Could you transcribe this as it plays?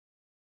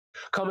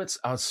Comets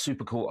are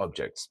super cool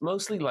objects,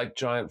 mostly like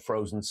giant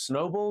frozen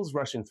snowballs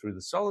rushing through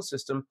the solar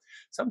system,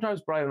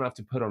 sometimes bright enough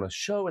to put on a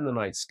show in the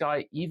night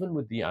sky, even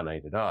with the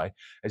unaided eye,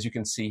 as you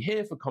can see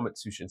here for Comet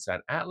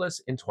Tsushinsan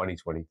Atlas in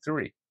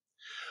 2023.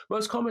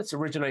 Most comets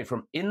originate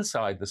from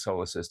inside the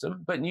solar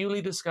system, but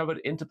newly discovered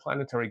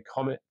interplanetary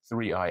comet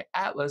 3I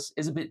Atlas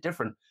is a bit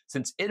different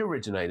since it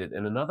originated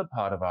in another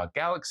part of our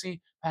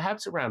galaxy,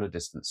 perhaps around a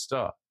distant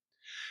star.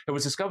 It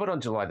was discovered on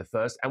July the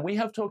 1st, and we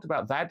have talked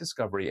about that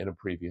discovery in a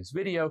previous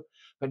video,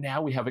 but now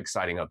we have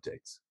exciting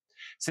updates.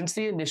 Since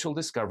the initial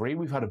discovery,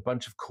 we've had a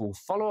bunch of cool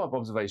follow-up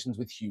observations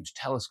with huge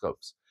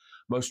telescopes.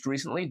 Most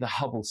recently, the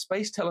Hubble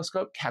Space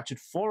Telescope captured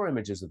 4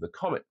 images of the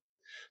comet.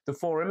 The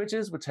 4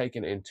 images were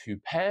taken in 2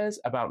 pairs,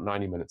 about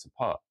 90 minutes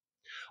apart.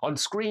 On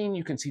screen,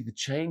 you can see the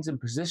change in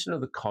position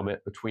of the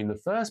comet between the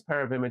first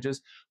pair of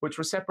images, which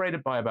were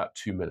separated by about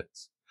 2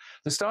 minutes.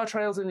 The star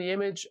trails in the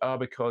image are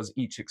because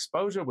each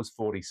exposure was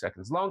 40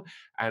 seconds long,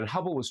 and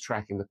Hubble was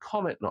tracking the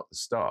comet, not the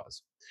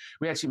stars.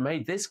 We actually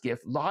made this GIF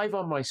live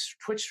on my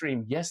Twitch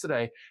stream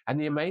yesterday, and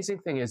the amazing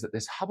thing is that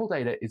this Hubble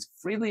data is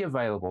freely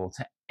available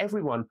to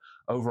everyone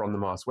over on the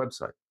MAST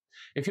website.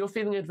 If you're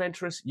feeling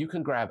adventurous, you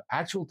can grab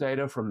actual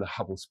data from the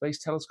Hubble Space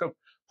Telescope,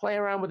 play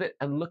around with it,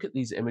 and look at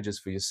these images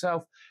for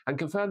yourself, and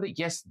confirm that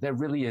yes, there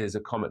really is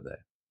a comet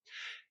there.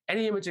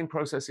 Any imaging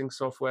processing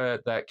software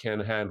that can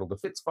handle the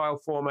FITS file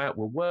format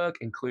will work,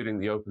 including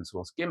the open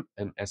source GIMP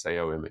and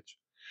SAO image.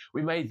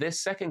 We made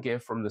this second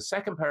GIF from the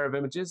second pair of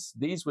images.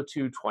 These were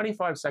 2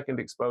 25-second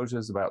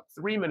exposures about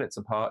 3 minutes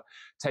apart,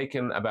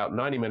 taken about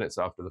 90 minutes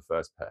after the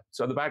first pair.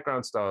 So the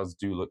background stars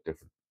do look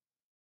different.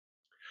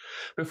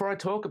 Before I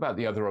talk about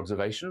the other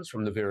observations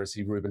from the Vera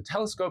C Rubin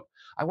telescope,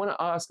 I want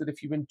to ask that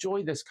if you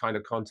enjoy this kind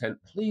of content,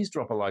 please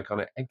drop a like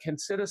on it and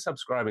consider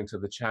subscribing to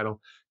the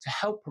channel to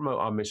help promote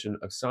our mission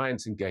of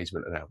science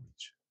engagement and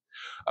outreach.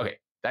 Okay,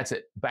 that's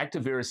it. Back to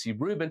Vera C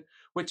Rubin,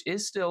 which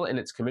is still in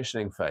its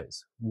commissioning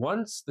phase.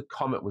 Once the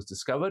comet was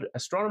discovered,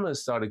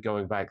 astronomers started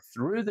going back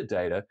through the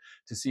data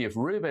to see if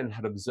Rubin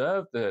had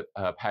observed the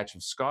patch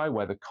of sky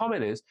where the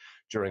comet is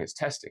during its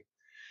testing.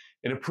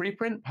 In a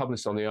preprint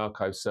published on the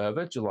archive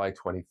server July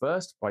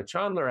 21st by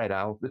Chandler et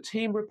al., the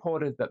team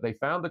reported that they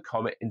found the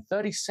comet in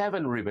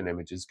 37 Rubin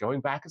images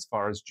going back as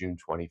far as June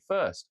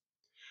 21st.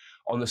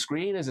 On the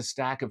screen is a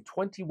stack of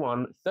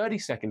 21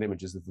 30-second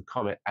images of the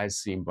comet as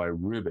seen by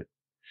Rubin.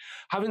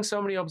 Having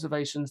so many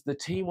observations, the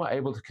team were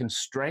able to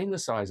constrain the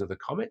size of the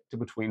comet to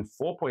between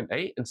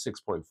 4.8 and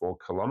 6.4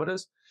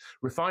 kilometers,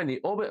 refine the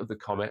orbit of the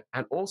comet,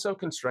 and also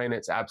constrain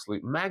its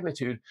absolute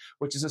magnitude,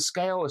 which is a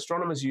scale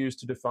astronomers use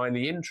to define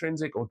the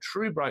intrinsic or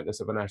true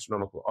brightness of an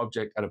astronomical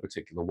object at a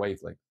particular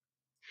wavelength.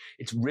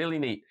 It's really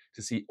neat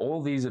to see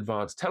all these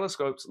advanced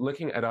telescopes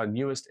looking at our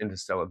newest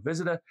interstellar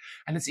visitor,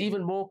 and it's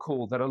even more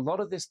cool that a lot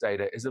of this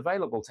data is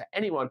available to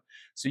anyone,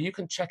 so you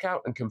can check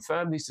out and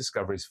confirm these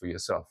discoveries for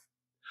yourself.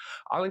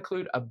 I'll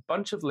include a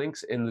bunch of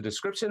links in the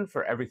description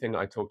for everything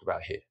I talked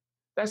about here.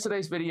 That's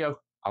today's video.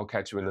 I'll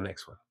catch you in the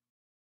next one.